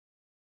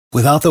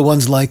Without the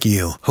ones like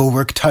you, who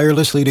work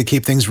tirelessly to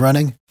keep things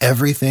running,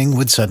 everything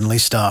would suddenly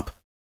stop.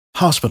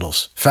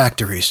 Hospitals,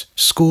 factories,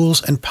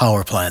 schools, and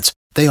power plants,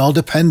 they all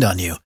depend on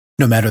you.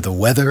 No matter the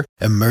weather,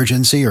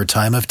 emergency, or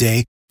time of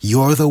day,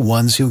 you're the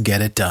ones who get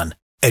it done.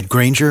 At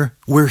Grainger,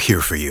 we're here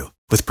for you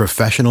with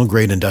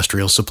professional-grade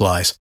industrial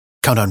supplies.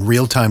 Count on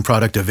real-time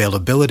product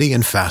availability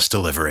and fast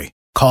delivery.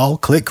 Call,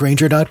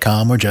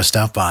 clickgrainger.com, or just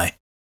stop by.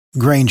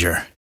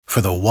 Grainger, for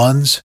the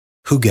ones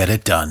who get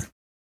it done.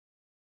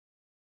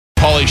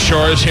 Pauly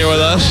Shore is here with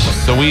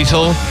us, the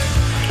Weasel.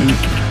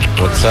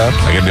 What's up?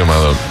 I can do my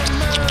little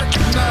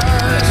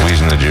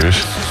wheezing the juice.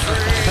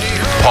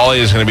 Pauly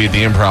is going to be at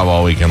the Improv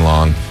all weekend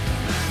long.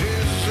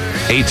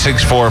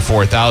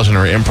 864-4000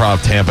 or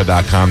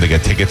improvtampa.com to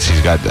get tickets.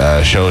 He's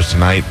got shows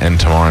tonight and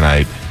tomorrow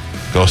night.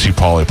 Go see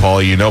Pauly.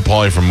 Pauly, you know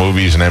Pauly from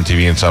movies and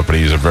MTV and stuff, but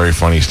he's a very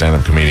funny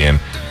stand-up comedian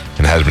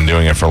and has been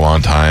doing it for a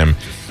long time.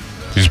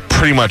 He's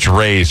pretty much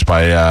raised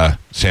by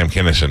Sam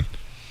Kinison.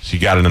 So you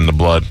got it in the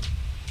blood.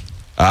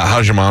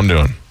 How's your mom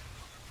doing?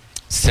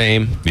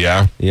 Same.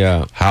 Yeah?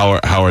 Yeah. How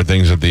are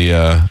things at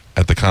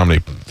the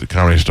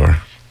comedy store?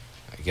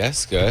 I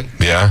guess good.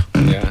 Yeah?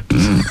 Yeah.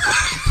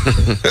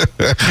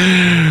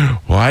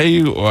 Why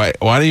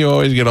do you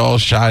always get all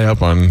shy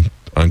up on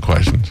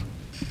questions?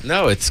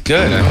 No, it's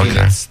good. I mean,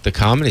 it's the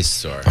comedy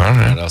store. All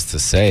right. What else to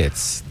say?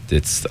 It's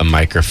a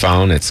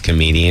microphone. It's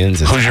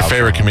comedians. It's Who's your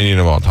favorite comedian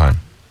of all time?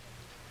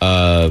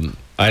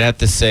 I'd have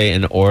to say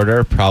in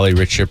order, probably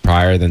Richard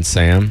Pryor, then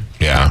Sam.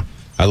 Yeah.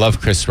 I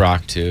love Chris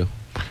Rock too.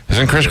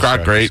 Isn't Chris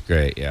Rock great?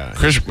 Great, yeah.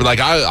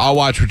 I'll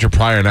watch Richard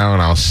Pryor now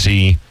and I'll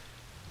see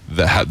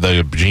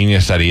the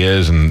genius that he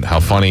is and how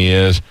funny he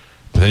is.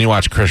 But then you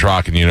watch Chris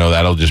Rock and you know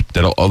that'll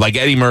like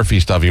Eddie Murphy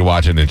stuff. You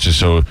watch it and it's just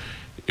so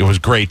it was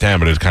great then,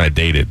 but it was kind of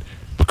dated.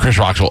 But Chris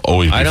Rock will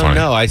always be funny. I don't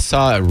know. I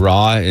saw it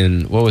Raw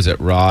and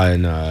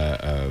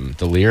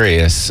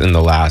Delirious in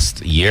the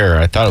last year.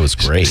 I thought it was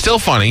great. Still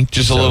funny,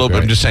 just So a little bit.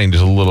 great. I'm just saying,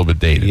 just a little bit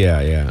dated.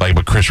 Yeah.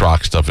 But Chris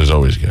Rock stuff is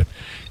always good.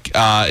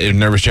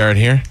 Nervous Jared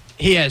here?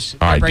 He is.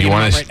 All right. Do you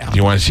want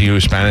to see who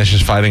Spanish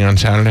is fighting on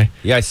Saturday?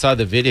 Yeah, I saw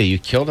the video. You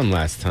killed him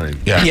last time.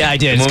 Yeah. Yeah, I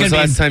did. When was the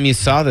last time you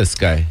saw this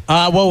guy?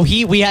 Well,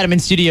 we had him in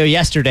studio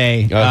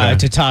yesterday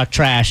to talk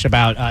trash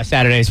about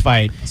Saturday's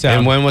fight. So,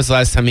 And when was the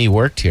last time he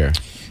worked here?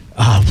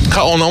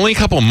 Only a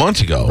couple of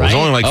months ago. It was Right?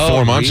 only like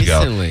 4 months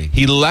recently. ago.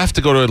 He left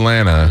to go to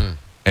Atlanta,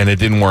 and it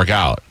didn't work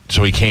out.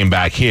 So he came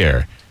back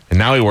here. And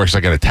now he works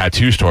like at a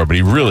tattoo store, but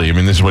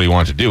this is what he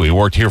wants to do. He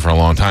worked here for a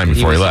long time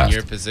before he left. In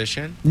your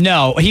position?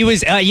 no, he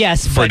was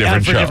yes, For a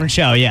different for show. a different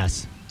show.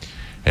 Yes.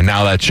 And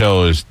now that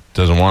show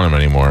doesn't want him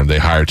anymore. They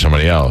hired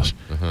somebody else.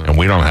 And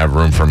we don't have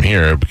room for him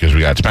here because we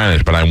got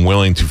Spanish. But I'm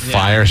willing to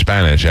fire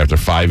Spanish after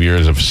 5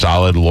 years of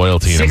solid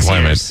loyalty and 6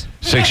 employment. years.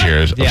 6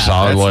 years of Yeah.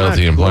 solid That's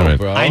loyalty and not cool,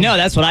 employment. bro. I know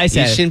that's what I You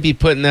said. shouldn't be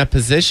put in that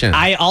position.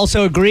 I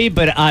also agree,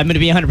 but I'm going to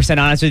be 100%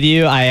 honest with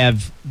you. I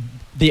have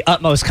the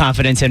utmost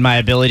confidence in my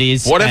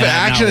abilities. What if and I'm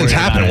not accidents worried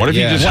about happen? it. What if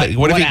Yeah. he just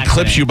what if he accident?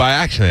 clips you by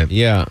accident?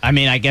 yeah. I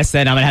mean, I guess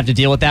then I'm going to have to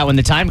deal with that when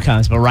the time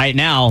comes. But right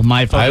now,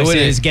 my focus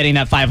wouldn't- is getting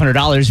that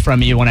 $500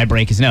 from you when I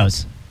break his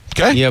nose.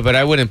 Okay. Yeah, but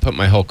I wouldn't put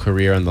my whole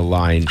career on the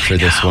line for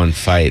this one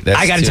fight. That's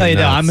I got to too tell you,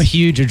 though, nuts. I'm a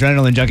huge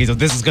adrenaline junkie, so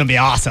this is going to be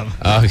awesome.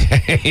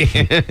 Okay.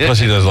 Plus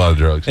he does a lot of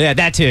drugs. Yeah,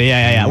 that too.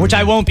 Yeah. Which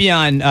I won't be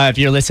on if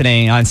you're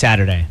listening on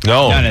Saturday.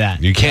 No, None of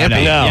that. you can't no,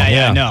 be. No. No.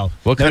 Yeah, no.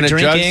 What No kind of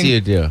drugs drinking, do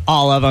you do?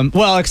 All of them.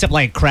 Well, except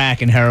like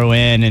crack and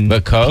heroin and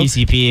But coke?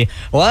 PCP.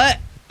 What?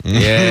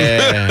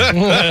 Yeah.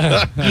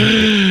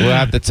 We'll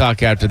have to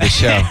talk after the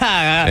show.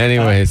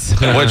 Anyways.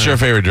 What's your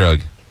favorite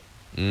drug?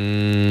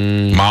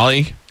 Mm,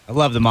 Molly? I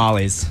love the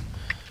mollies.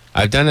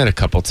 I've done it a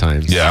couple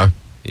times. Yeah.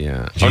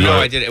 Yeah. Do Oh, you no, go-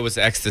 I did. It was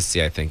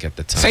ecstasy, I think, at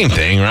the time. Same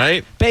thing,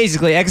 right?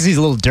 Basically, ecstasy's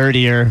a little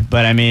dirtier,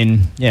 but I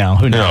mean,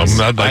 who knows?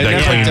 not like I've that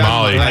never clean done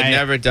Molly. I've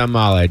never done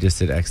Molly. I just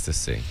did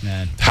ecstasy.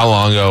 Man. How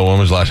long ago? When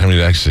was the last time you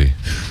did ecstasy?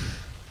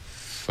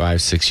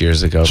 5-6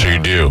 years ago. So you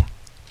probably. do.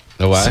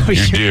 The what? So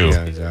You do.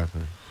 Yeah,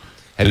 exactly.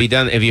 Have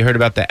you heard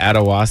about the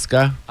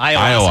ayahuasca?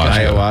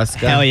 Ayahuasca.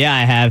 Hell yeah,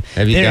 I have.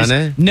 Have you done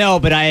it? No,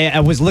 but I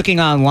was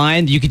looking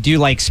online. You could do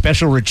like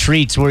special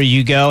retreats where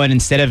you go and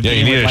instead of Yeah,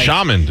 you being need with, a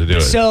shaman to do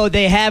it. So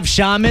they have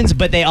shamans,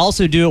 but they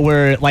also do it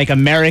where like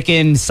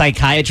American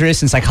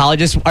psychiatrists and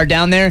psychologists are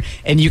down there,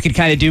 and you could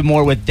kind of do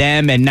more with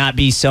them and not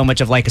be so much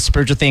of like a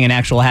spiritual thing and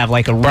actual have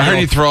like a real. But I heard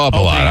you throw up a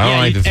lot. I don't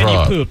like to throw and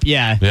up. you poop,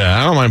 yeah. Yeah,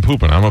 I don't mind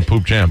pooping. I'm a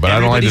poop champ, but I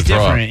don't like to Everybody's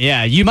throw different. up.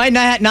 Yeah, you might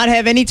not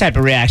have any type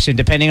of reaction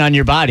depending on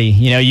your body.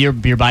 You know, your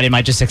body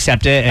might just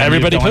accept it. And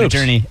Everybody you go on a poops.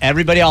 journey.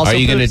 Everybody also. Are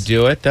you going poops. to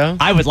do it, though?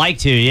 I would like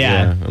to.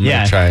 Yeah. I'm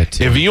going to try it,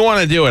 too. If you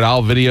want to do it,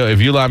 I'll video. If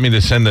you allow me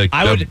to send the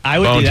I would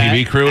Bone do that.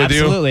 TV crew with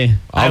Absolutely. you,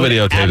 I'll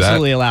videotape that.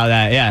 Absolutely allow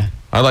that. Yeah.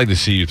 I'd like to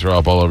see you throw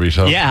up all over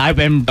yourself. Yeah. I've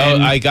been. Oh,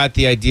 I got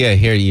the idea.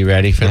 Here, you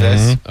ready for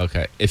this?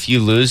 Okay. If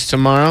you lose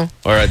tomorrow,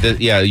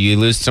 you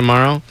lose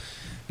tomorrow,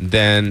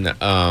 then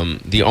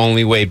the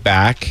only way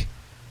back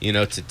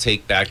to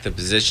take back the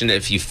position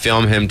if you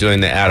film him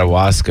doing the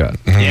ayahuasca.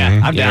 Yeah, I'm You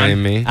know down. what I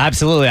mean?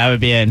 Absolutely, I would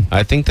be in.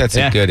 I think that's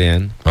Yeah. a good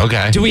in.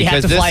 Okay. Do we have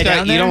Because to this fly guy,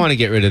 down there? you don't want to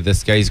get rid of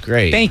this guy. He's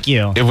great. Thank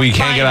you. If we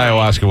can't get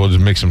ayahuasca, we'll just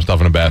mix some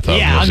stuff in a bathtub.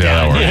 Yeah, and we'll I'm see how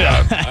that down. works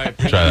Yeah. out. All right,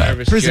 Try that.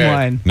 nervous Prison Jared.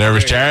 wine.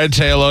 Nervous Jared,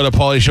 say hello to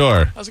Pauly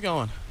Shore. How's it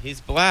going? He's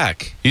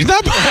black. He's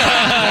not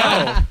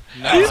black.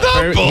 He's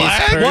not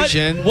black. He's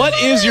Persian. What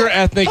is your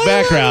ethnic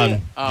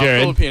background,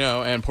 Jared?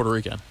 Filipino and Puerto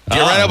Rican. Get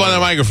right up on the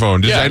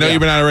microphone. Just, Yeah, I know yeah. you've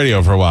been on the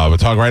radio for a while, but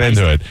talk right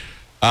into it.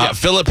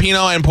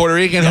 Filipino and Puerto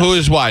Rican? Who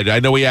is why? I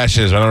know we asked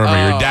this, but I don't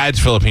remember. Your dad's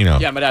Filipino.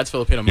 Yeah, my dad's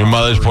Filipino. Your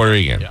mother's Puerto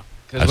Rican. Yeah.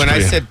 Because when I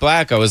said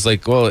black, I was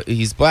like, well,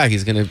 he's black.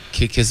 He's going to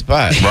kick his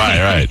butt.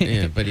 Right.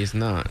 Yeah, but he's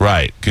not.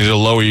 Right. Because the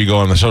lower you go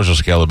on the social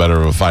scale, the better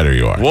of a fighter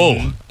you are. Whoa.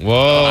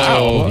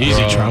 Whoa.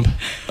 Easy, Trump.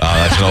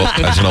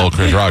 That's an old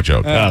Chris Rock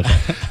joke.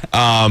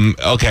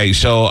 Okay,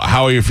 so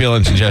how are you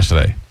feeling since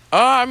yesterday?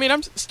 I mean,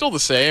 I'm still the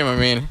same. I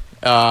mean,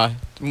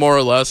 more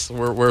or less.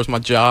 Where's my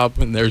job?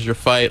 And there's your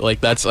fight.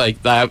 Like that's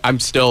like that. I'm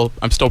still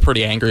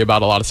pretty angry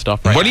about a lot of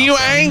stuff. Right What now, are you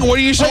so. angry? What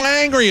are you so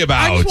angry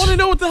about? I just want to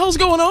know what the hell's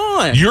going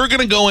on. You're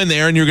going to go in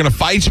there and you're going to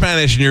fight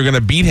Spanish and you're going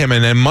to beat him.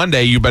 And then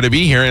Monday, you better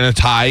be here in a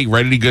tie,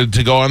 ready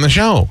to go on the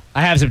show.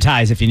 I have some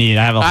ties if you need.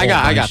 I have a whole I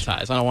got bunch.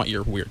 ties. I don't want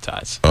your weird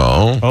ties.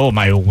 Oh. Oh,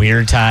 my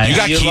weird ties. You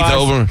got Keith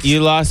over.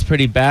 You lost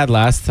pretty bad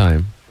last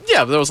time.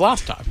 Yeah, but that was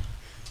last time.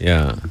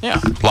 Yeah. Yeah.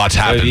 Lots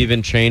So have happened. you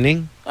been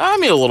training? I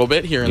mean, a little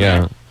bit here and Yeah.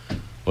 there.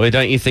 Well,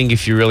 don't you think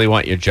if you really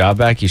want your job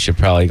back, you should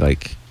probably,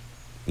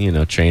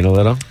 train a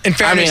little? In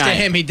fairness mean, to I-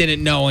 him, he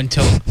didn't know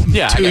until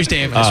Yeah, I got-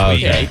 Tuesday of this Oh,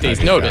 week. Yeah, 8 days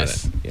Okay,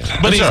 notice. got it. Yeah.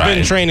 But he's all been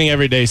right. training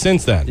every day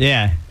since then.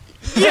 Yeah.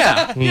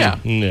 Yeah, yeah.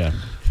 Yeah.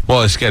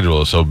 Well, his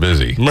schedule is so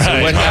busy. Right.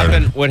 So what Hard.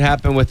 happened? What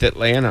happened with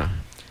Atlanta?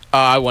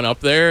 I went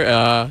up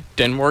there,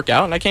 didn't work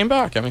out, and I came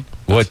back. I mean,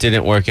 What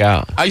didn't work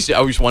out? I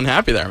was one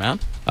happy there, man.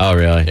 Oh,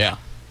 really? Yeah.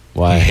 I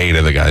Why?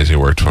 hated the guys he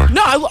worked for.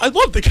 No, I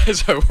love the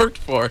guys I worked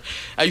for.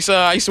 I used to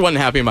wasn't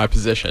happy in my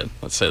position.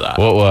 Let's say that.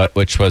 What?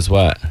 Which was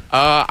what?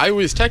 I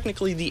was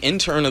technically the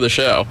intern of the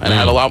show, and I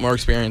had a lot more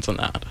experience than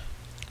that.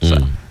 So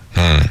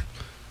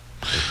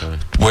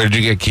Where did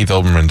you get Keith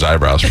Olbermann's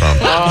eyebrows from?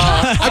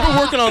 I've been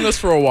working on this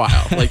for a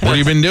while. Like What have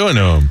you been doing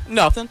to him?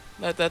 nothing.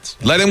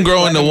 That's Let him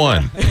grow into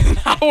one.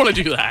 I don't want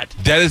to do that.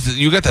 That is,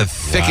 you got the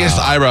thickest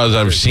Wow. eyebrows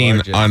I've They're seen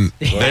gorgeous. on.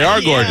 They are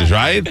gorgeous,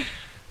 right?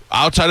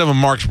 Outside of a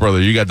Marx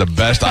brother, you got the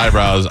best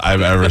eyebrows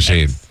I've ever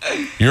seen.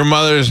 Your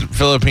mother's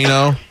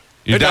Filipino.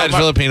 Your No, dad's my-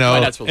 Filipino. my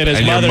dad's And Filipino. his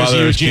and your mother's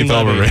mother is Eugene Keith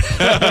Levy.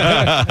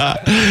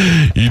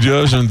 Olbermann. You do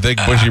have some thick,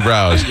 bushy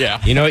brows. Yeah.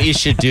 You know what you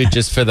should do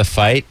just for the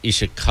fight? You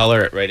should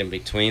color it right in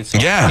between. So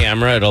Yeah. on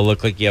camera, it'll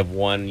look like you have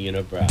one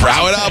unibrow.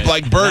 Brow it up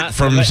like Bert Not-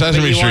 from but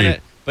Sesame you Street.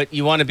 But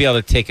you want to be able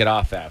to take it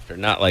off after,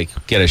 not like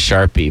get a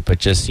Sharpie, but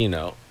just, He's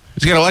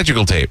got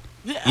electrical tape.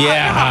 Yeah,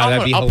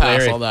 that'd be I'll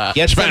hilarious. pass all that.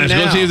 Get some Spanish,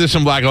 now. go see if there's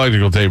some black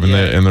electrical tape in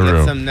the Get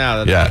room. some now.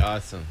 That'd Yeah. be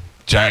awesome.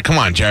 Jared, come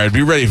on, Jared,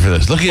 be ready for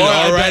this. Look at it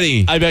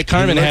already. I bet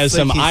Carmen He has looks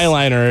some like he's-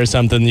 eyeliner or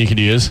something you could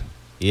use.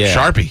 Yeah.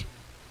 Sharpie.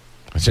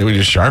 I say we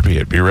just Sharpie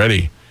it. Be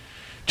ready,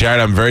 Jared.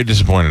 I'm very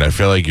disappointed. I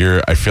feel like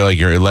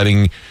you're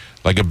letting,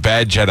 like a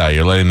bad Jedi.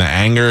 You're letting the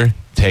anger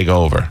take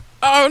over.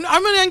 Oh,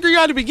 I'm an angry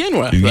guy to begin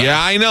with. Yeah,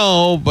 I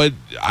know, but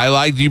I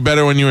liked you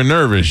better when you were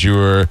nervous.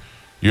 You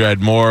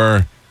had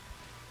more.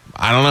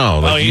 I don't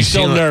know. Oh, you he's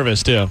still seem like-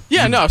 nervous, too.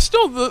 Yeah, no,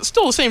 still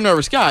the same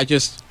nervous guy,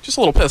 just a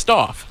little pissed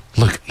off.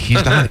 Look,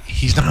 he's not.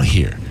 He's not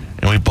here,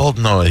 and we both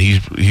know that he's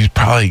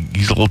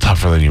a little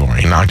tougher than you are.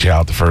 He knocked you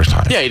out the first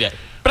time. Yeah, he did.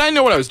 But I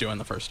know what I was doing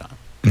the first time.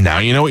 Now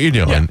you know what you're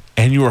doing, Yeah.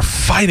 and you are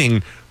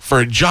fighting for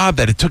a job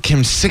that it took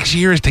him 6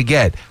 years to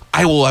get.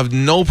 I will have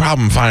no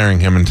problem firing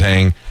him and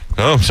saying,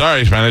 "Oh,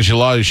 sorry, Spanish, you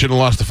lost. You shouldn't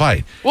have lost the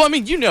fight." Well, I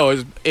mean, you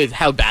know is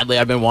how badly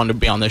I've been wanting to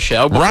be on this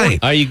show. Before- Right.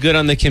 Are you good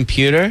on the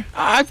computer?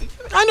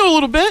 I know a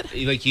little bit.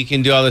 Like you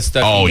can do all this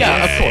stuff. Oh,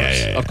 Yeah, of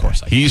course. Of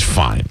course I can. He's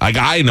fine. Like,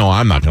 I know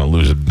I'm not going to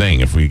lose a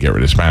thing if we get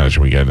rid of Spanish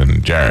and we get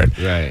in Jared.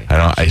 Right.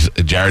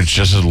 Jared's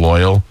just as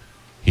loyal.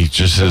 He's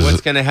just So as.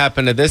 what's going to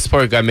happen to this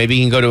poor guy? Maybe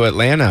he can go to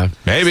Atlanta.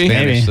 Maybe.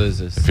 Spanish Maybe.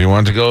 loses. If he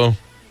wants to go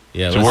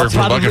Yeah. to let's- work for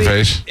Probably-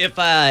 Bucketface.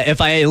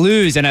 If I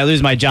lose and I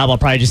lose my job, I'll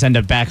probably just end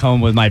up back home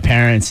with my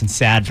parents and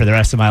sad for the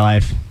rest of my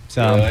life.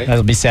 So Really?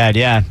 that'll be sad.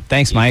 Yeah.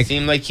 Thanks, You Mike.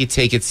 seem like you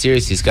take it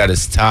serious. He's got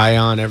his tie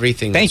on,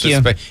 everything. Thank That's you.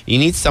 respect. You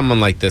need someone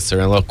like this or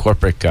a little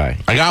corporate guy.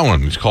 I got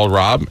one. It's called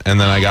Rob,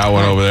 and then I got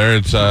one over there.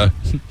 It's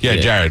Yeah.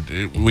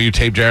 Jared. Will you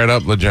tape Jared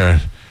up? Let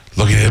Jared.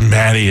 Look at him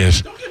mad he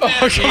is.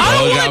 Okay.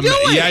 Look how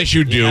yes,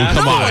 you do.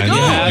 Come to. on.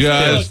 You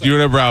have to. Just you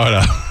and brow it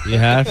up. You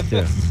have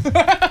to.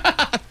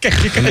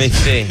 Let me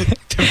see.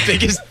 The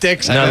biggest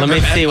dicks. No, let me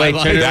see. Wait,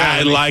 turn it I around.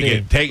 Let me like see.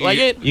 it. Take Like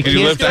it? You Can you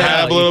can't lift the tell.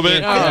 hat up a little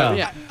bit? Yeah.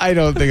 Yeah. I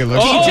don't think it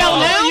looks. Can you tell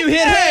now? You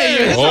hit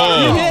her.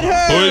 Oh, You hit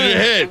her. who did you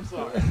hit?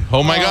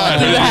 Oh my God!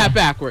 Threw the hat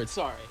backwards.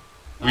 Sorry.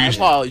 I you-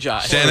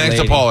 apologize. Stand next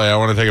to lady. Paulie. I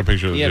want to take a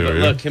picture of the Yeah, two but of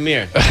you. look, come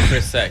here for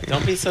a sec.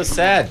 Don't be so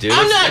sad, dude.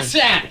 I'm not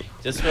sad.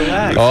 Just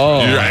relax.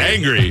 Oh. You're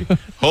angry.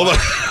 Hold on.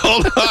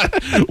 Hold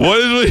on. What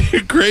is with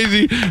you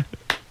crazy?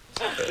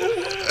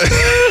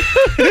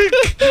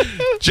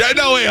 Jared,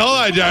 no, wait. Hold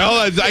on, Jared. Hold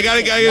on. I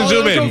gotta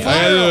zoom in.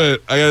 I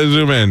gotta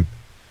zoom in.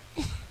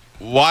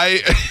 Why?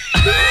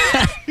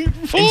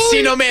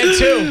 Encino Man 2.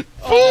 No,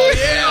 don't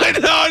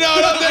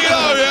take it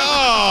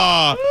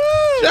off.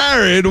 Oh,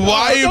 Jared,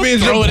 why are you being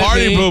throw so it at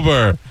party me.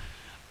 pooper?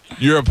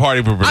 You're a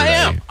party pooper today. I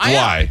am.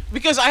 Why?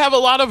 Because I have a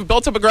lot of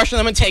built-up aggression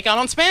I'm going to take out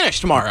on Spanish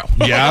tomorrow.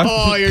 Yeah.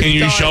 Oh, you're Can you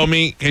done. show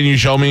me? Can you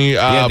show me?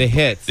 Yeah, the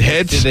hits.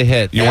 Hits. Let's do the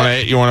hits. You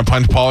want to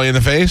punch Pauly in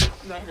the face?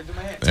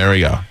 There we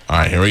go. All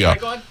right, here we go.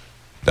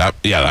 That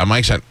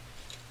mic sent.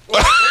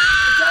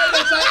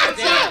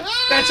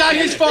 That's not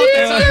his fault.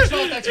 That's not his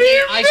fault. That's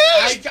me.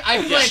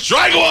 I flinched.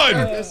 Strike one.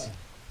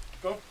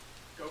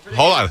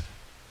 Hold on.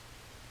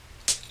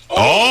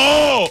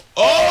 Oh!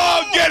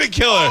 Get it,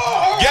 killer!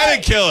 Get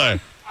it, killer!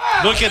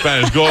 Look at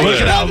that. Go over Look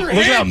there. at how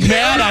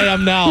mad I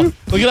am now.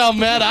 Look at how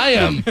mad I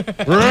am.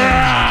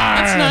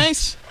 That's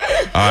nice.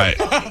 All right.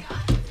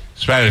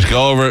 Spanish,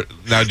 go over.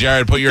 Now,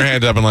 Jared, put your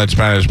hands up and let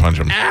Spanish punch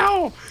him.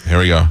 Ow. Here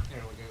we go.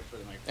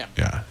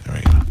 Yeah. There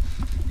we go.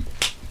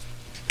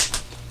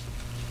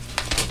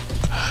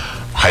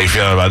 How you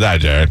feeling about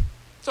that, Jared?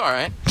 It's all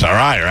right. It's all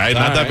right, right?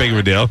 Not that big of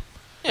a deal.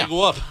 Yeah.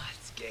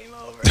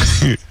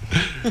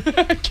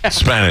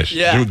 Spanish.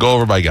 Yeah. You go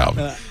over by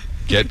Galvin.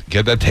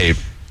 Get that tape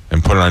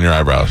and put it on your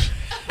eyebrows.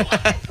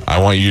 I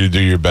want you to do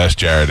your best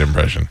Jared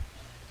impression.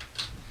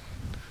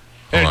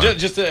 Here, Hold on.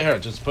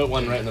 just put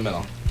one right in the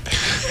middle.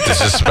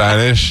 This is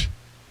Spanish.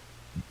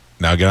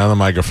 Now get on the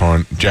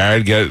microphone.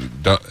 Jared,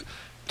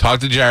 talk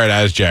to Jared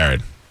as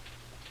Jared.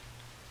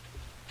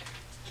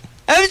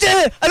 I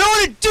don't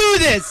want to do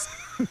this.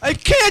 I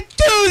can't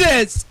do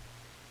this.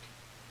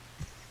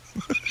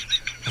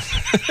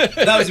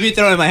 That was me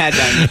throwing my hat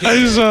down. I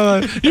just saw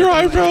that. Your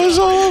eyebrows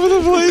all over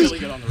the place. Really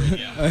good on the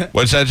radio.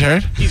 What's that,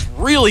 Jared? He's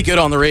really good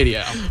on the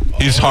radio.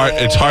 He's hard.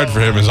 It's hard for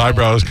him. His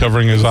eyebrow is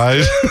covering his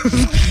eyes.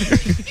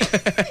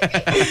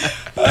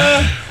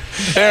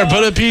 Here,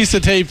 put a piece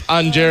of tape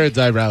on Jared's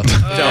eyebrow. Don't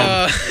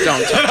touch me.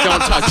 Don't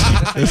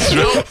touch me.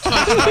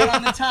 Right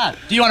on the top.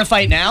 Do you want to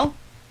fight now?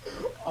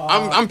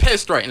 I'm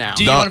pissed right now.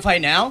 Do you want to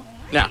fight now?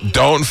 No.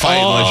 Don't fight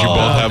unless you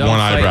both have Don't one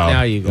fight eyebrow.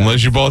 now, you guys.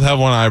 Unless you both have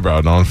one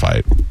eyebrow, don't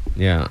fight.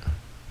 Yeah.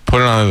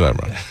 Put it on his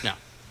eyebrow. No.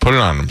 Put it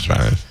on him,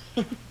 Spanish.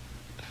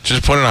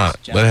 Just put it on.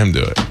 Let him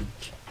do it.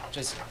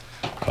 Just.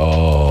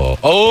 Oh.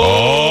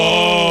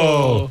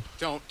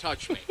 Don't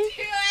touch me. Do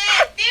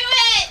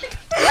it!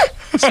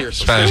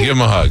 Seriously. Spanish, give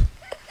him a hug.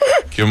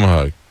 Give him a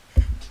hug.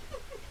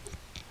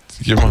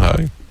 Give him a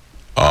hug.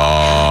 Oh.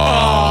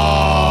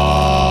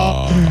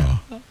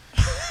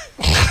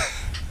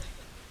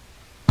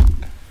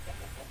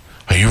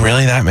 Are you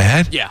really that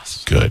mad?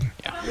 Yes. Good.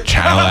 Yeah.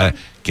 Channel that.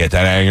 Get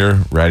that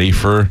anger ready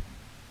for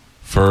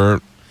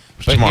But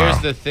tomorrow.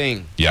 here's the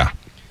thing. Yeah.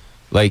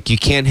 Like, you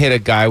can't hit a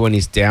guy when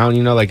he's down.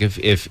 You know, like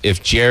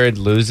if Jared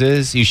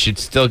loses, you should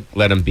still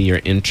let him be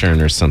your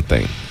intern or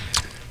something.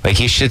 Like,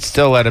 you should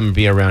still let him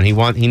be around.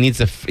 He needs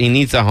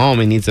a home.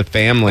 He needs a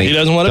family. He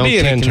doesn't wanna Don't be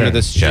an take him to intern. the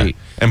Yeah. street.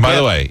 And by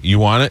the way, you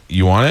want it?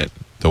 You want it?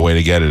 The way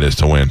to get it is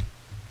to win.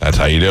 That's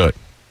how you do it.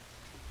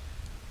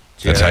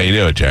 That's how you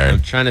do it, I'm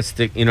Jared. trying to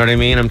stick. You know what I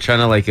mean? I'm trying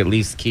to like at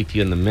least keep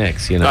you in the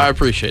mix. You know, I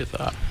appreciate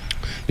that.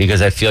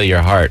 because I feel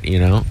your heart. You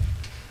know.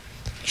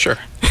 Sure.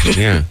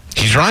 Yeah.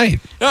 He's right.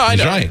 No, I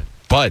He's know. right.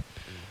 But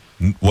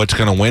what's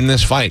going to win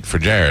this fight for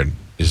Jared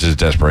is his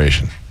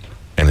desperation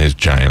and his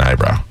giant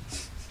eyebrow.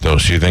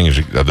 Those two things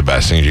are the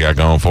best things you got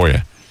going for you.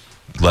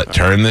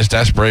 Turn this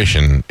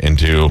desperation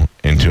into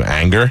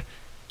anger,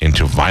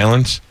 into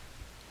violence,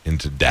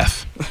 into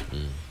death.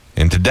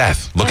 Into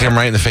death. Look him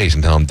right in the face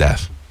and tell him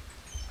death.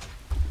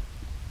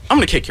 I'm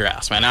gonna kick your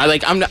ass, man. I'm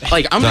It's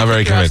not gonna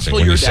very kick your ass convincing. till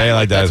When you're you say it dead.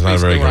 like that, it's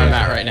That's not very basically where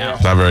convincing. I'm at right now.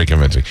 It's not very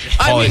convincing.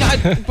 I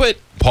mean, but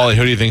Pauly,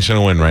 who do you think's going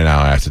to win right now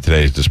after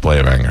today's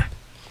display of anger?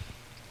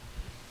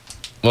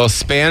 Well,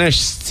 Spanish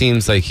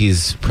seems like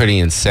he's pretty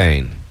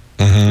insane.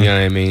 Mm-hmm. You know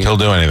what I mean? He'll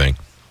do anything.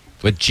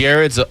 But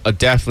Jared's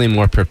definitely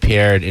more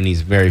prepared, and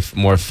he's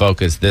more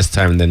focused this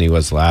time than he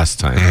was last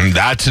time.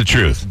 That's the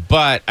truth.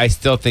 But I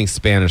still think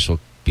Spanish will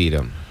beat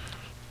him.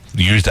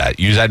 Use that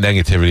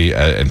negativity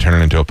and turn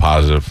it into a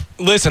positive.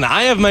 Listen,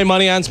 I have my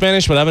money on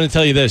Spanish, but I'm going to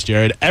tell you this,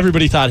 Jared.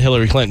 Everybody thought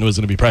Hillary Clinton was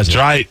going to be That's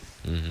president. right.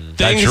 Things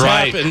That's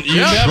right. happen.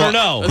 You never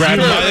know. Grab him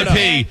You by never the know.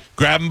 P.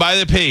 Grab him by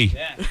the P.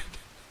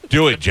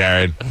 Do it,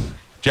 Jared.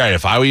 Jared,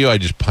 if I were you,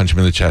 I'd just punch him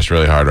in the chest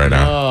really hard right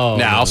now. Oh,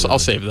 nah, I'll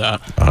save that.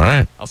 All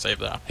right. I'll save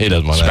that. he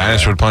doesn't want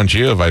Spanish that. would punch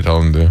you if I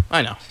told him to.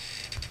 I know.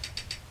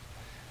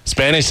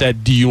 Spanish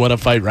said, "Do you want to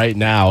fight right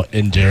now?"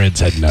 And Jared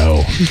said,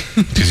 "No."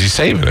 Because he's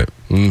saving it.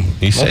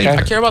 He's saving I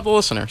it. care about the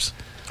listeners.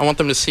 I want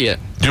them to see it.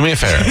 Do me a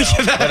favor.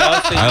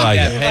 I like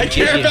it. I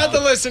care about the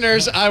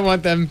listeners. I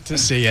want them to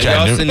see it. You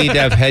Jared, also need to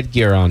have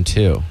headgear on,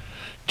 too.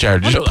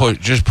 Jared,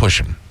 just push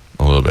him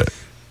a little bit.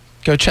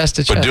 Go chest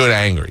to chest. But do it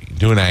angry.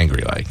 Do it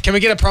angry like. Can we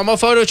get a promo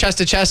photo, chest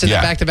to chest, and Yeah.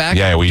 then back to back?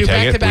 Yeah, will you Do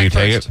take it? back to Will you back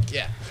take first. it?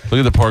 Yeah. Look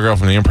at the poor girl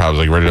from the improv,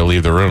 like ready to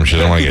leave the room. She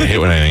doesn't want to get hit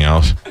with anything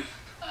else.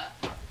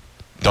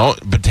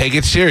 But take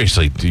it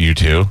seriously, you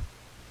two.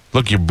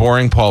 Look, you're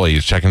boring Pauly.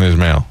 He's checking his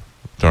mail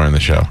during the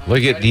show.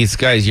 Look at these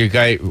guys. Your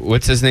guy,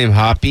 what's his name,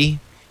 Hoppy?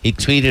 He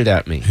tweeted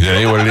at me.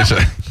 What did he say?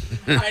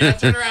 All right, now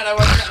turn around. I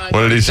want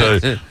What did he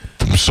say?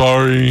 I'm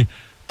sorry,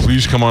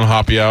 Please come on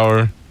Happy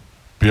Hour.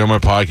 Be on my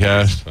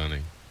podcast. Funny.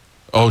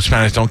 Oh,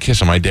 Spanish, don't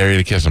kiss him. I dare you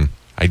to kiss him.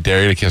 I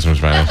dare you to kiss him,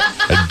 Spanish.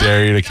 I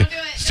dare you to kiss.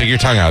 Stick your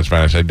tongue out,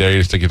 Spanish. I dare you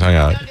to stick your tongue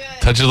out.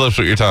 Touch his lips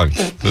with your tongue.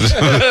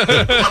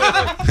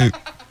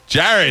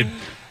 Jared,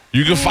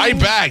 you can fight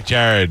back,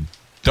 Jared.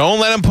 Don't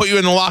let him put you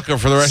in the locker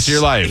for the rest of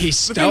your life.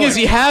 The thing is,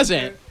 he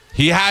hasn't.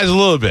 He has a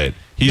little bit.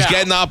 He's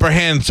getting the upper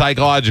hand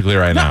psychologically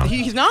right now.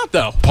 He's not,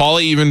 though.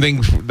 Pauly even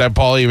thinks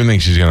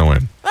he's going to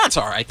win. That's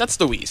all right. That's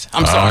the wheeze.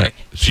 I'm sorry.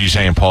 So you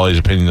saying Pauly's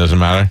opinion doesn't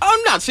matter?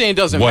 I'm not saying it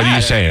doesn't matter. What are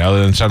you saying?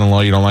 Other than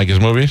son-in-law, you don't like his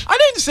movies? I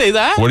didn't say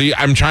that.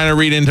 I'm trying to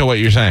read into what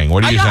you're saying.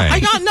 What are you saying? I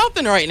got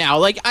nothing right now.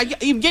 Like,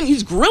 again,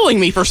 he's grilling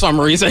me for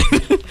some reason.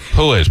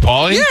 Who is?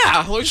 Pauly?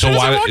 Yeah. So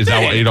why is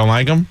that why you don't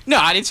like him? No,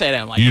 I didn't say I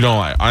didn't like You him. don't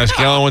like. On a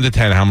scale of 1 to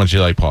 10, how much do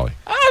you like Pauly?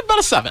 About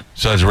a 7.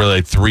 So it's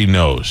really 3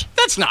 no's.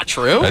 That's not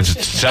true.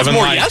 That's 7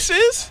 more likes.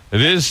 yeses.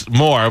 It is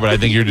more, but I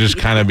think you're just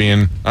kind of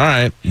being all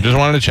right. Just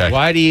wanted to check.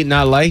 Why do you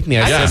not like me?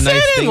 I didn't say I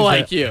didn't things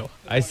like you.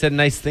 I said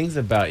nice things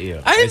about you.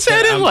 I didn't say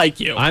I didn't like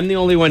you. I'm the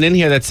only one in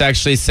here that's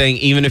actually saying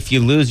even if you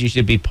lose, you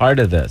should be part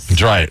of this.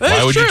 That's right. That Why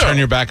is would you true. turn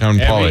your back on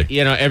Pauly?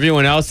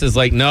 Everyone else is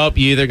like, nope,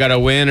 you either got to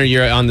win or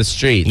you're on the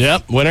street.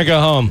 Yep, win or go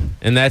home.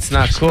 And that's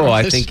not cool.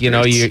 I think,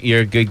 you're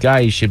a good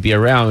guy. You should be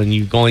around. And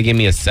you only gave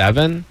me a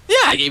 7? Yeah,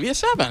 I gave you a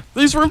 7.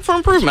 There's room for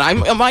improvement. I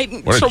might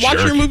What a start watching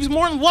jerk. your movies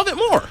more and love it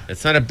more.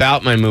 It's not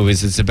about my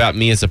movies. It's about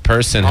me as a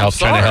person trying to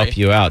sorry. help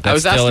you out. That's I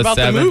was still asking a about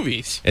 7? the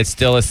movies. It's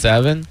still a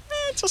 7?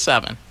 It's a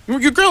 7.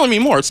 You're grilling me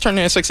more. It's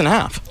turning into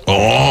 6.5.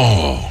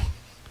 Oh.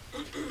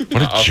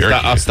 What a jerk.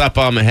 I'll stop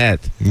on my head.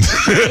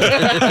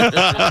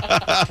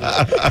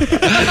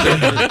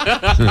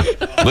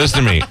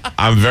 Listen to me.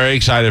 I'm very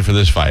excited for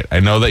this fight. I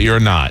know that you're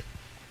not.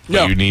 But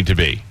No. you need to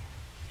be.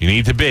 You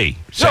need to be.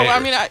 No, I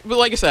mean, but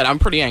like I said, I'm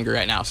pretty angry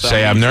right now. So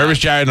Say, I'm nervous,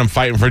 Jared, and I'm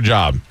fighting for a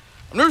job.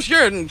 I'm nervous,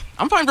 Jared, and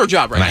I'm fighting for a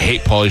job right And now. I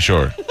hate Pauly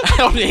Shore. I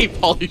don't hate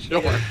Pauly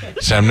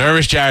Shore. Say, I'm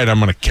nervous, Jared.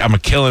 I'm a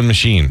killing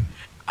machine.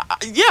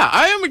 Yeah,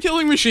 I am a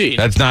killing machine.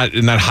 That's not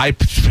in that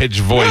high-pitched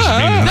voice means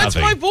That's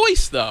nothing. my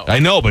voice, though. I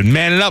know, but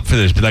man it up for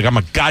this. Be like, I'm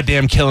a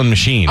goddamn killing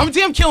machine. I'm a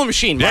damn killing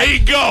machine, There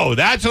Mike. you go.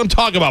 That's what I'm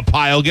talking about,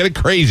 Pyle. Get it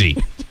crazy.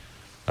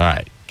 All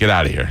right. Get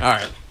out of here. All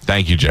right.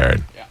 Thank you,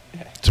 Jared.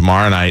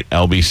 Tomorrow night,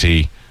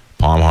 LBC,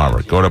 Palm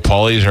Harbor. Go to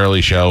Paulie's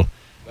early show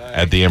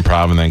at the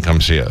Improv and then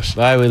come see us.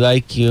 Bye, we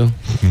like you.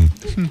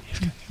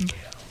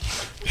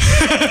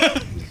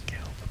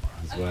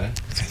 What?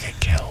 He's going to get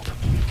killed.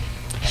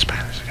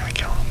 Spanish are going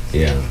to kill him.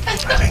 Yeah.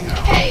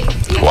 Hey,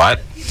 What?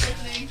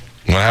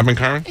 What happened,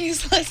 Carmen?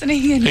 he's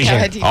listening and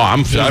Oh, I'm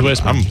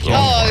whispering.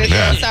 Oh,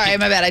 yeah. sorry,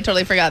 my bad. I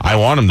totally forgot. I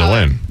want him to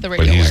win, the but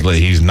radio works.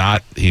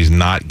 he's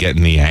not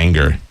getting the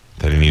anger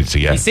that he needs to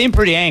He get. seemed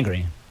pretty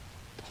angry.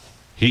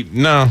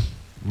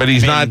 But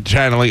he's not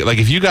trying to like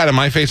if you got in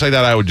my face like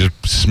that, I would just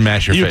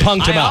smash your You face.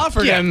 punked him I out.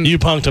 offered him. You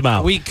punked him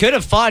out. We could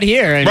have fought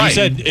here. And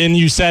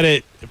You said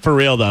it for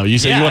real though. You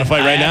said Yeah, you want to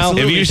fight I right now.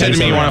 absolutely If you said to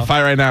me you so. want to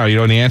fight right now, you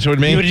know what the answer would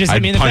be? You would've just hit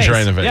I'd me in the punch face. you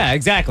right in the face. Yeah,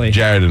 exactly.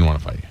 Jared didn't want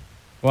to fight you,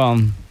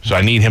 Well, so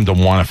I need him to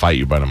want to fight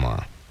you by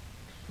tomorrow.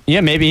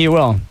 yeah, maybe he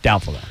will.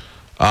 Doubtful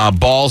though.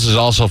 Balls is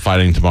also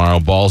fighting tomorrow.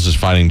 Balls is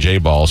fighting J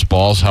Balls.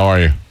 Balls, how are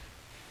you?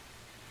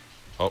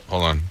 Oh,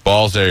 hold on.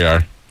 Balls, there you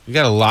are. You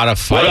got a lot of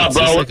What fights. up,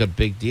 bro? It's like a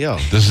big deal.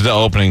 This is the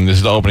opening. This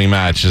is the opening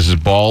match. This is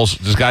Balls.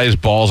 This guy is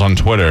Balls on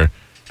Twitter,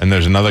 and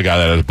there's another guy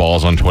that has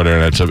Balls on Twitter,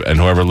 and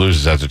whoever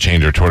loses has to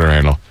change their Twitter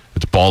handle.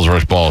 It's Balls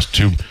versus Balls.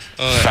 Two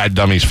fat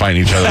dummies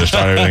fighting each other to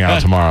start everything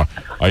out tomorrow.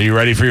 Are you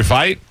ready for your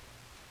fight?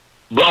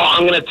 Bro,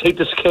 I'm gonna take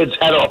this kid's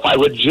head off. I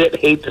legit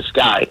hate this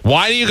guy.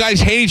 Why do you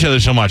guys hate each other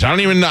so much? I don't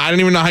even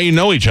know how you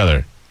know each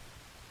other.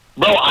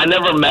 Bro, I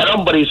never met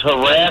him, but he's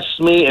harassed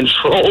me and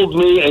trolled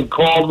me and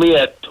called me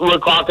at 2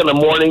 o'clock in the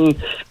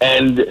morning,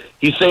 and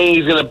he's saying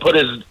he's gonna put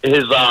his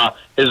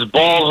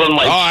balls on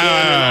my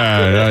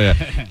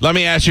chin. Let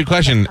me ask you a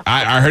question.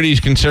 I heard he's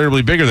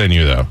considerably bigger than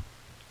you, though.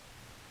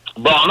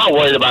 Bro, I'm not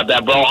worried about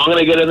that, bro. I'm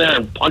gonna get in there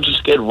and punch this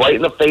kid right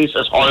in the face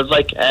as hard as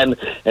I can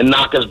and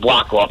knock his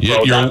block off,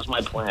 bro. That's my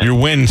plan. Your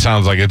win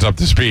sounds like it's up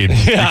to speed. You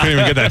couldn't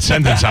even get that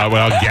sentence out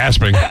without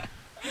gasping.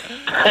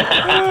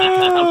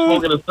 I'm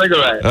smoking a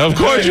cigarette. Of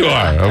course you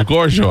are. Of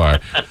course you are.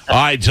 All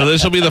right, so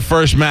this will be the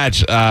first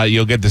match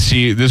you'll get to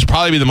see. This will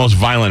probably be the most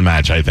violent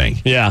match, I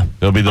think. Yeah.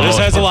 It'll be the This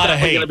most has a lot of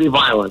It's hate. gonna be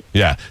violent.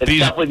 Yeah. It's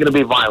definitely gonna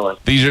be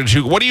violent. These are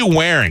two. What are you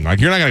wearing? Like,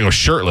 you're not going to go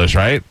shirtless,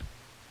 right?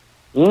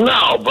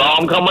 No, bro.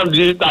 I'm coming.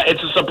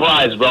 It's a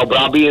surprise, bro. But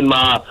I'll be in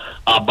my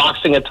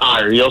boxing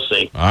attire. You'll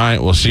see. All right,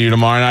 we'll see you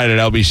tomorrow night at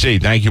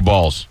LBC. Thank you,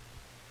 Balls.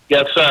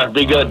 Yes, sir.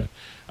 Be good.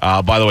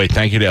 By the way,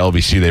 thank you to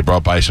LBC. They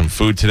brought by some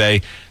food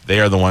today. They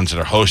are the ones that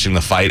are hosting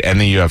the fight and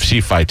the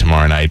UFC fight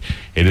tomorrow night.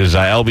 It is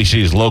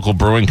LBC's local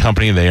brewing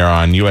company. They are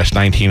on US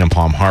 19 in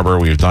Palm Harbor.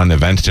 We've done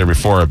events there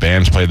before. Our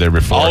band's played there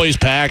before. Always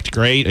packed.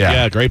 Great.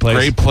 Yeah, great place.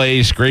 Great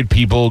place, great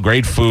people,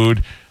 great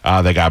food.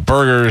 They got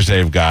burgers.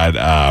 They've got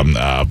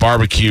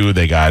barbecue.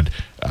 They got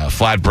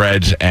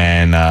flatbreads.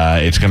 And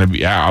it's going to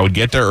be, I would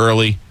get there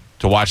early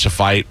to watch the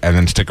fight and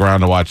then stick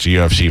around to watch the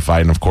UFC fight.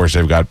 And, of course,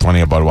 they've got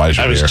plenty of Budweiser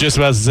I was beer. just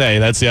about to say,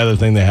 that's the other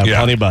thing they have. Yeah,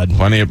 Plenty of Bud.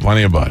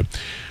 Plenty of Bud.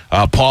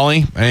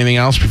 Pauly, anything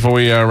else before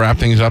we wrap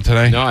things up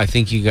today? No, I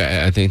think you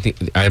guys. I think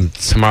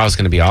tomorrow's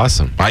going to be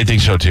awesome. I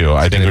think so too.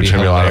 I think it's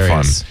going to be a lot of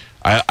fun.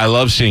 I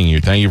love seeing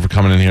you. Thank you for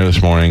coming in here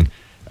this morning.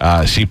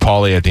 See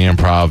Pauly at the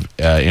Improv,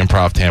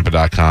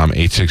 improvtampa.com,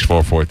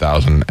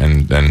 864-4000,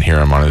 and then hear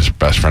him on his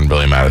best friend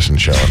Billy Madison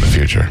show in the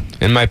future.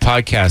 In my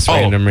podcast,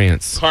 Random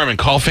Rants. Carmen,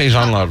 call Phase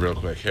on Love real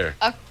quick. Here.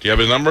 Do you have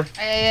his number?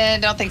 I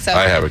don't think so.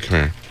 I have it. Come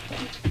here.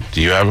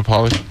 Do you have it,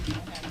 Pauly?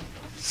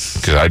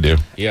 Because I do.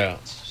 Yeah.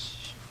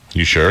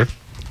 You sure?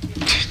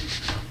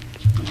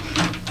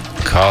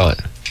 Call it.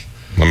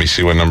 Let me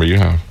see what number you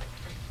have.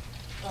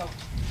 Oh,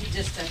 he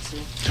just texted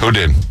me. Who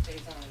did?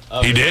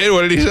 He did?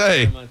 What did he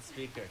say? I'm on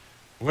speaker.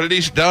 What did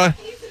he say?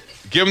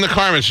 Give him the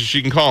Carmen so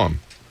she can call him.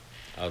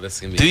 Oh, this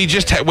is going to be... Did he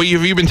just... have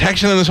you been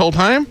texting him this whole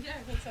time? Yeah,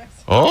 he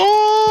texted.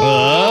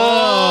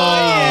 Oh!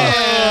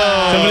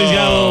 Yeah. Somebody's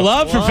got a little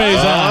love for Phase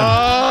on.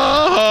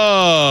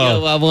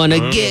 Oh! I want to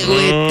get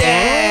with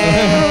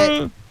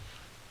that.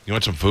 You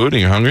want some food? Are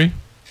you hungry?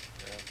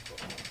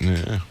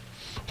 Yeah.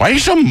 Why are you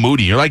so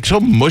moody? You're like so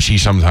mushy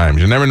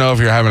sometimes. You never know if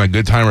you're having a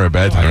good time or a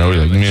bad time. You're always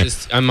like, meh.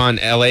 I'm on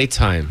LA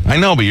time. I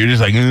know, but you're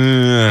just like,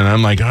 and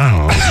I'm like, I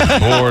don't know. He's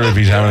bored if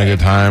he's having a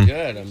good time.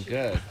 I'm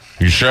good.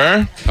 You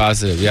sure?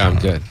 Positive. Yeah, I'm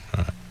good.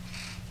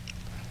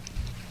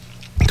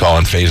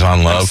 Calling Phase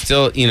on Love.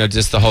 Still,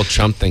 just the whole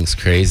Trump thing's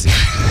crazy.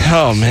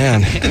 Oh,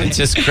 man. It's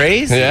just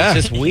crazy. Yeah.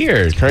 It's just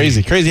weird.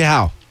 Crazy. Crazy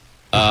how?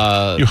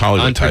 You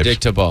Hollywood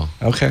unpredictable.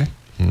 Okay.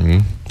 Mm-hmm.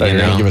 Thought you were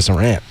going to give us a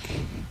rant.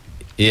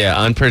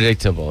 Yeah,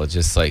 unpredictable. It's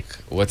just like,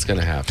 what's going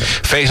to happen?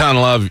 Phase on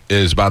Love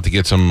is about to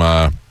get some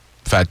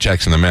fat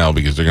checks in the mail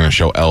because they're going to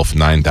show Elf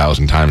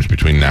 9,000 times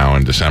between now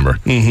and December.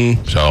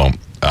 Mm-hmm. So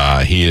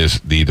he is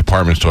the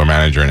department store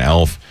manager in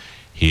Elf.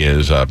 He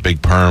is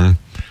Big Perm.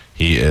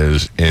 He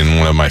is in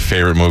one of my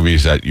favorite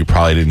movies that you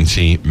probably didn't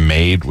see,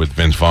 Made, with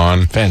Vince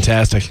Vaughn.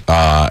 Fantastic.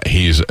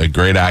 He's a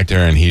great actor,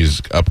 and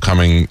he's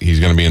upcoming. He's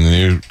going to be in the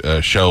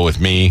new show with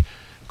me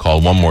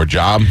called One More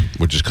Job,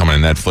 which is coming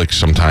to Netflix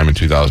sometime in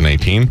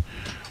 2018.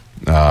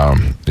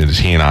 It is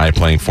he and I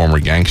playing former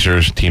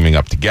gangsters, teaming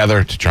up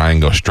together to try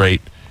and go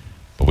straight.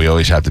 But we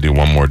always have to do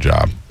one more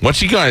job. What's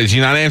he going? Is he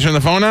not answering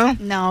the phone now?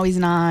 No, he's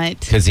not.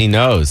 Because he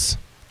knows.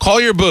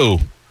 Call your boo.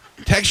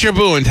 Text your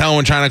boo and tell him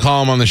we're trying to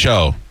call him on the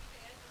show.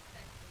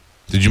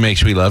 Did you make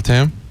sweet love to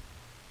him?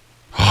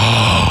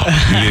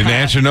 You didn't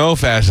answer no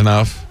fast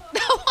enough.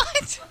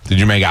 What? Did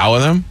you make out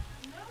with him?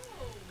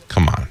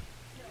 Come on.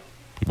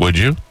 Would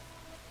you?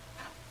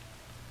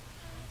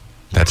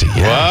 That's a yes.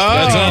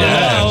 That's not a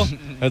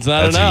no. That's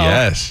not a no.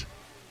 Yes.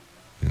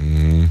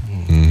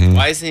 Mm-hmm.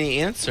 Why isn't he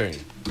answering?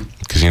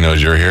 Because he knows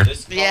you're here.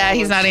 Yeah,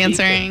 he's not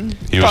answering.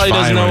 He was Probably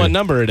fine doesn't know when what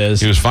number it is.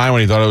 He was fine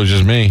when he thought it was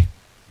just me.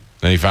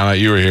 Then he found out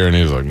you were here, and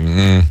he was like,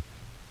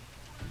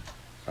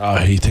 Oh,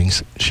 he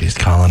thinks she's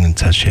calling and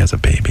says she has a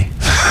baby.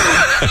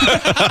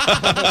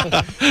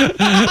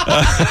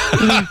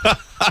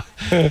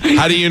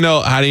 How do you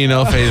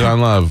know Phase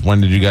on Love? When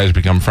did you guys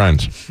become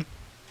friends?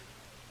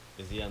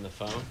 Is he on the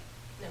phone?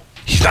 No.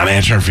 He's not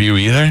answering for you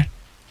either?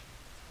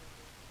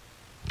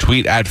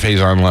 Tweet at Phase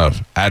on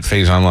Love. At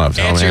Phase on Love.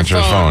 Tell him to answer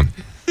his phone.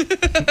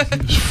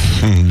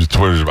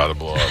 Twitter's about to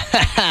blow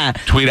up.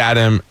 Tweet at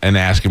him and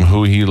ask him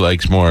who he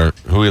likes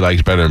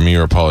better, me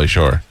or Pauly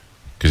Shore.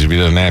 Because if he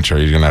doesn't answer,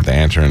 he's going to have to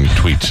answer in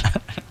tweets.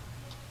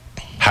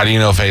 How do you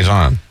know Phase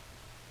on?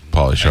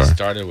 Pauly Shore. I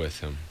started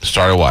with him.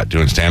 Started what?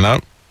 Doing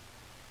stand-up?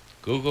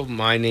 Google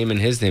my name and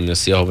his name. You'll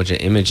see a whole bunch of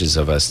images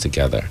of us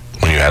together.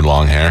 When you had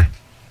long hair?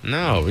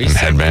 No, recently.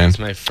 Headband? He's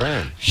my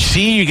friend.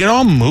 See, you get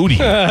all moody.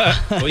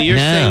 Well, you're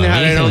saying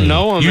that I don't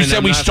know him. You and said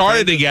I'm we not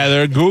started friends.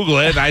 together. Google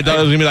it. And I thought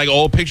it was going to be like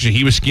old picture.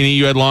 He was skinny.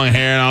 You had long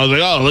hair. And I was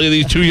like, oh, look at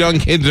these two young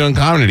kids doing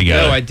comedy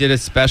together. No, I did a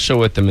special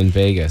with him in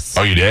Vegas.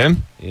 Oh, you did?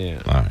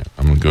 Yeah. All right.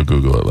 I'm going to go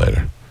Google it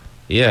later.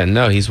 Yeah,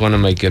 no, he's one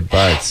of my good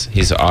buds.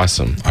 He's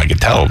awesome. I could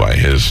tell by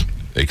his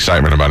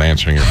excitement about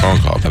answering your phone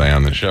call today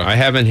on the show. I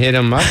haven't hit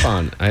him up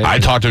on. I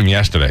talked to him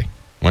yesterday.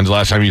 When's the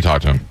last time you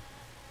talked to him?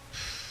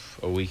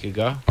 A week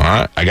ago. All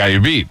right. I got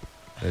you beat.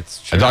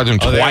 That's true. I talked to him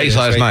there it twice is,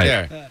 last night.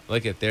 There.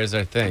 Look at, there's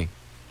our thing.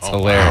 It's Oh,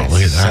 hilarious. wow,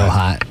 look at that. So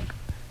hot.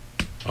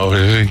 Oh,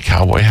 is it a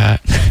cowboy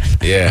hat?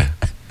 Yeah.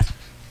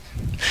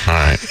 All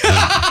right.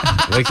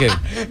 Look at.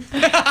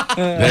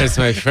 There's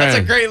my friend. That's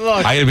a great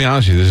look. I got to be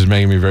honest with you. This is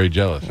making me very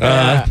jealous.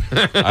 I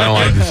don't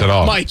like this at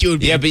all. Mike, you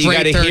would be Yeah, but you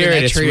got to third hear in it.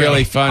 that It's trio.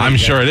 really funny. I'm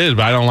sure it is,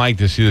 but I don't like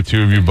to see the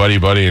two of you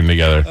buddying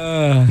together.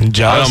 I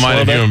don't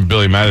mind if you and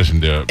Billy Madison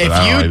do it. But If I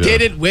don't you like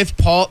did it with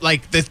Paul,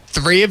 like the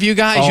three of you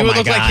guys, Oh you would my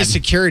look like God. his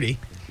security.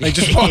 Like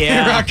just walking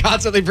Yeah. around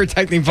constantly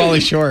protecting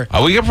Pauly Shore.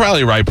 We could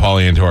probably write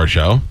Pauly into our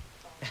show.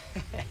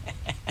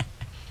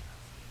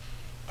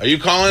 Are you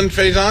calling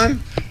Faison?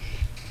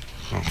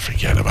 Oh,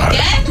 forget about it.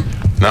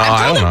 No, I've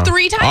I told don't him know.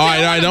 3 times All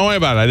right, don't worry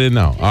about it. I didn't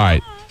know. All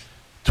right.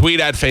 Tweet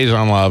at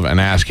Faison Love and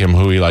ask him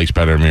who he likes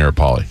better, me or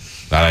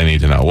Pauly. That I need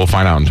to know. We'll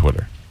find out on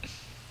Twitter.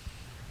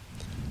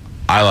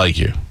 I like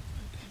you.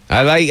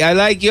 I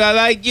like you.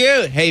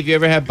 Hey, have you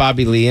ever had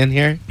Bobby Lee in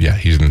here? Yeah,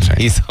 he's insane.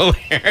 He's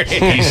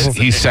hilarious.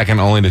 He's second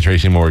only to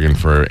Tracy Morgan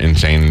for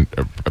insane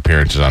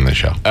appearances on this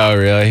show. Oh,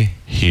 really?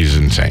 He's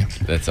insane.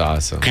 That's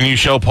awesome. Can you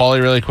show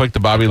Pauly really quick the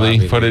Bobby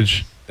Lee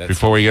footage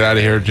before we get out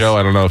of here, Joe?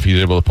 I don't know if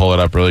he's able to pull it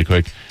up really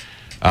quick.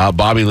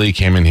 Bobby Lee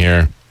came in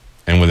here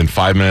and within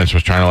 5 minutes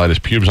was trying to light his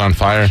pubes on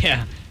fire.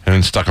 Yeah. And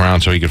then stuck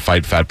around so he could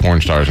fight fat porn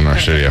stars in our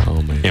studio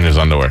in his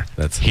underwear.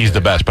 He's the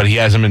best, but he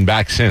hasn't been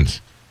back since.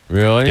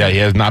 Really? Yeah, he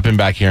has not been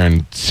back here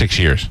in 6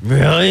 years.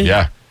 Really?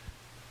 Yeah.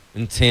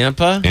 In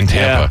Tampa? In Tampa.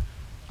 Yeah.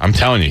 I'm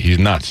telling you, he's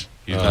nuts.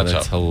 He's nuts.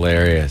 That's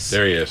hilarious.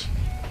 There he is.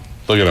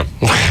 Look at him.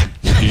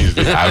 He's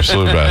the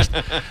absolute best.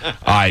 All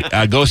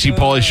right, go see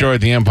Pauly Shore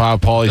at the Empire.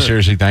 Pauly,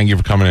 seriously, thank you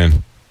for coming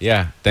in.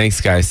 Yeah,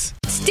 thanks, guys.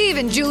 Steve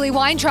and Julie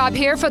Weintraub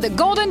here for the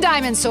Golden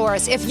Diamond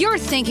Source. If you're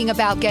thinking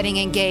about getting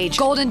engaged,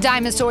 Golden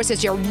Diamond Source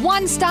is your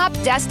one-stop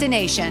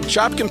destination.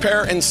 Shop,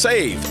 compare, and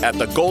save at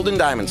the Golden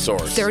Diamond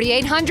Source.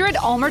 3800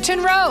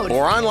 Almerton Road.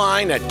 Or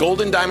online at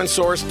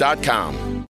goldendiamondsource.com.